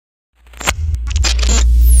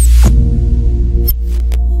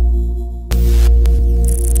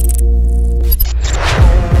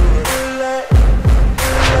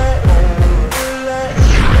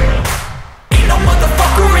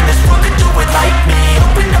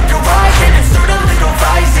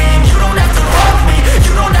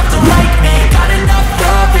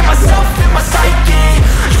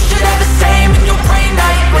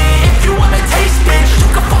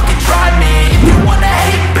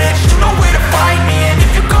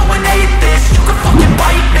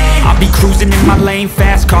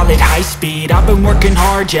call it high speed. I've been working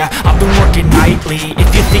hard, yeah, I've been working nightly. If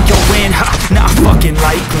you think you'll win, ha, not fucking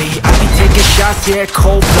likely. I be taking shots, yeah,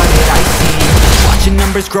 cold-blooded, icy. Watching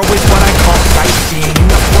numbers grow is what I call sightseeing. In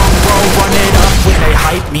the front row, run it up when they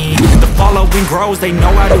hype me. The following grows, they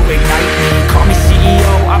know how to ignite me. Call me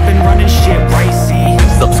CEO, I've been running shit right, see.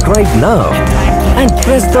 Subscribe now and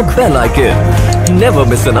press the bell icon. Never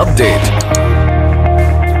miss an update.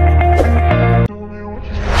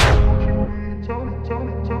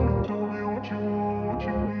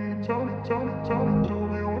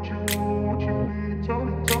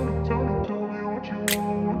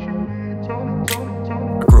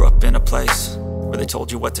 I grew up in a place where they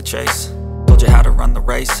told you what to chase, told you how to run the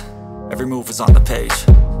race. Every move was on the page,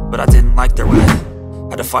 but I didn't like their way.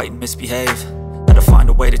 Had to fight and misbehave, had to find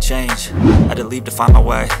a way to change, had to leave to find my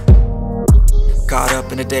way. Caught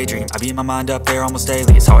up in a daydream, I beat my mind up there almost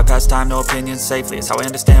daily. It's how I pass time, no opinions safely. It's how I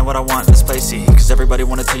understand what I want in this place, see. Cause everybody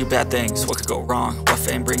wanna tell you bad things, what could go wrong, what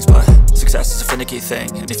fame brings. But success is a finicky thing,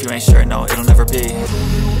 and if you ain't sure, no, it'll never be.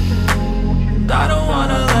 I don't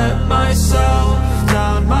wanna let myself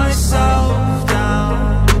down, myself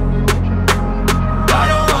down. I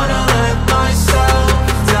don't wanna let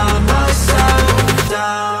myself down, myself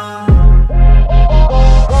down.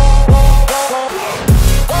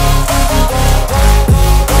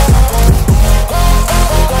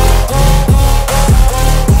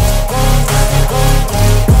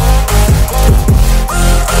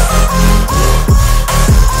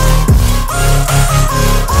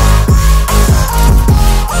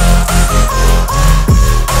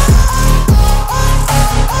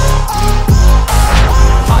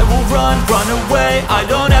 I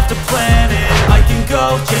don't have to plan it, I can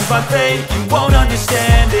go change my fate. You won't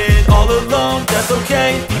understand it, all alone, that's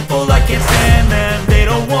okay. People I can't stand them, they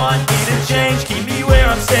don't want me to change. Keep me where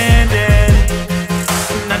I'm standing,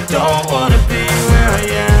 and I don't wanna be where I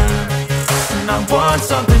am. And I want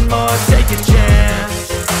something more, take a chance.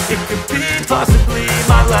 It could be possibly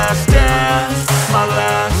my last dance, my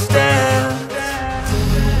last